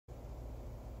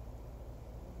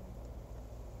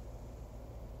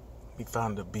He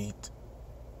found a beat,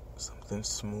 something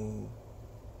smooth.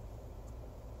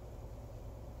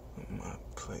 My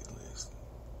playlist,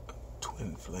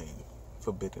 Twin Flame,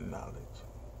 Forbidden Knowledge.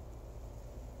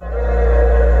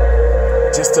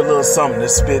 Just a little something to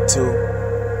spit to.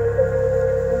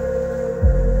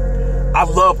 I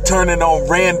love turning on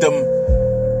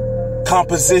random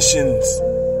compositions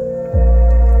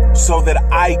so that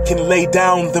I can lay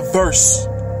down the verse.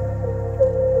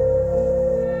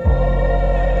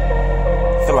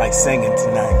 I feel like singing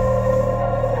tonight.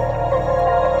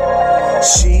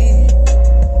 She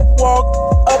walked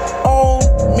up on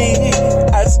me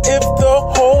as if the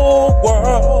whole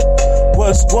world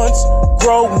was once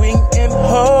growing in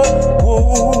her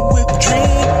womb, with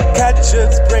dream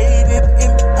catchers braided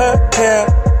in her hair,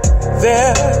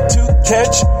 there to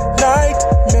catch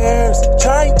nightmares,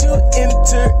 trying to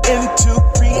enter into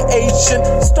creation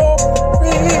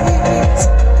stories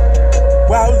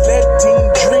while letting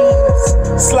dreams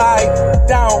slide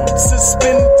down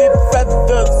suspended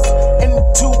feathers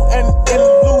into an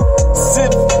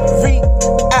elusive reality.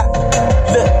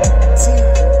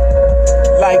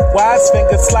 Like wise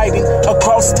fingers sliding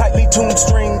across tightly tuned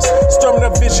strings, strumming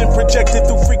a vision projected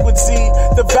through frequency.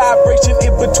 The vibration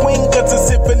in between was a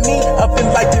symphony of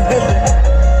enlightened healing.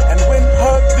 And when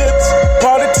her lips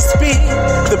parted to speak,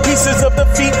 the pieces of the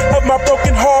feet of my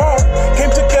broken heart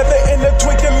came together in a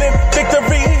twinkling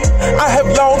victory. I have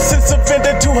long since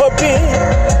surrendered to her being,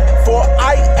 for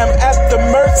I am at the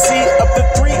mercy of the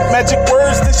three magic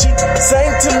words that she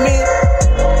sang to me.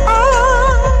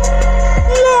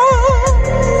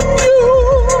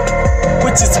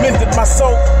 Which has mended my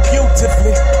soul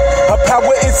beautifully. Her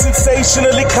power is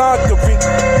sensationally conquering,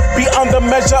 beyond the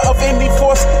measure of any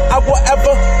force I will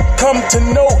ever come to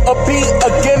know or be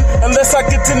again, unless I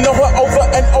get to know her over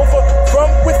and over from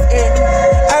within.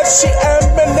 As she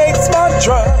emanates my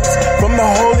drugs from the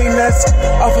holiness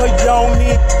of her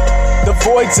yoni, the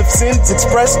voids of sins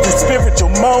expressed through spiritual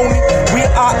moaning, we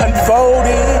are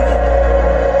unfolding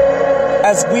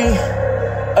as we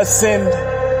ascend.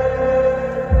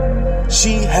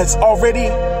 She has already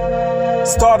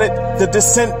started the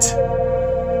descent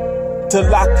to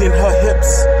lock in her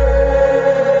hips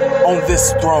on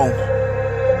this throne.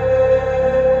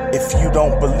 If you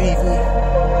don't believe me,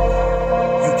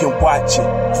 you can watch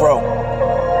it grow.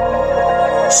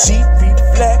 She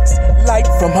reflects light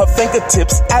from her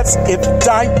fingertips as if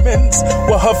diamonds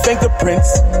were her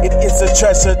fingerprints. It is a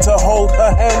treasure to hold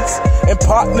her hands. In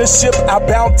partnership, our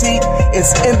bounty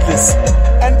is endless,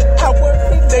 and our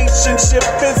relationship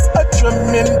is a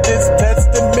tremendous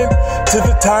testament to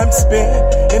the time spent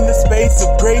in the space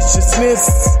of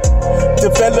graciousness,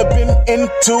 developing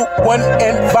into one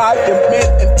environment,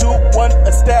 into one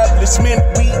establishment.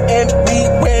 We end, we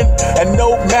win, and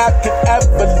no map could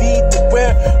ever lead to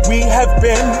where we have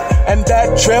been, and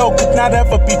that trail could not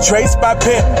ever be traced by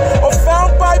pen or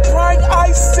found by prying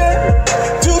eyes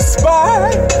to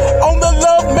spy on the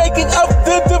love making of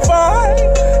the divine,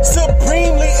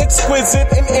 supremely exquisite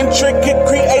and intricate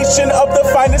creation of the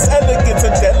finest elegance,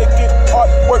 a delicate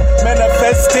artwork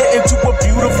manifested into a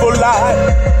beautiful lie,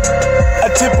 a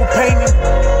temple painting,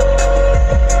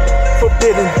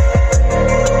 forbidden.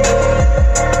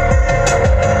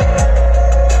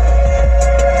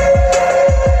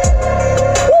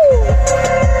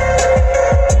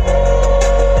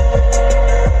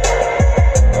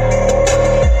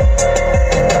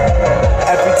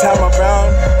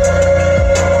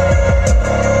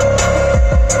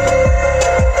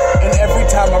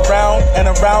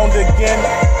 Around again,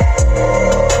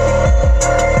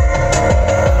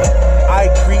 I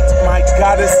greet my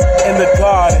goddess in the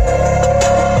garden.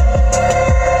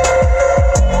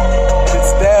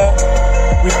 It's there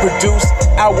we produce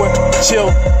our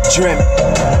children,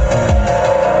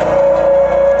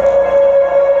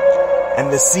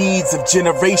 and the seeds of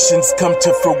generations come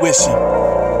to fruition.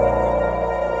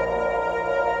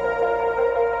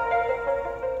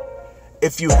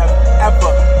 If you have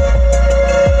ever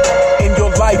in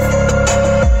your life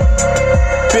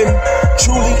been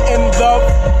truly in love,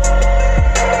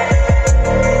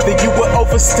 then you will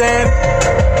understand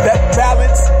that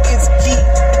balance is key.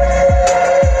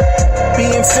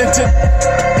 Being centered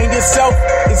in yourself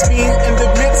is being in the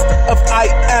midst of I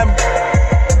am.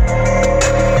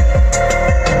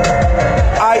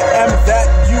 I am that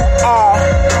you are.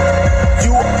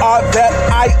 You are that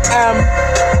I am.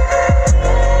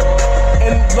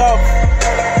 In love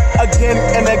again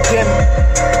and again,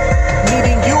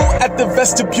 meeting you at the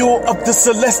vestibule of the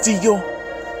celestial,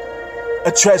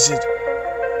 a treasured,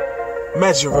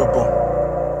 measurable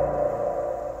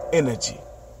energy,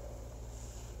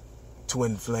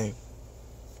 twin flame.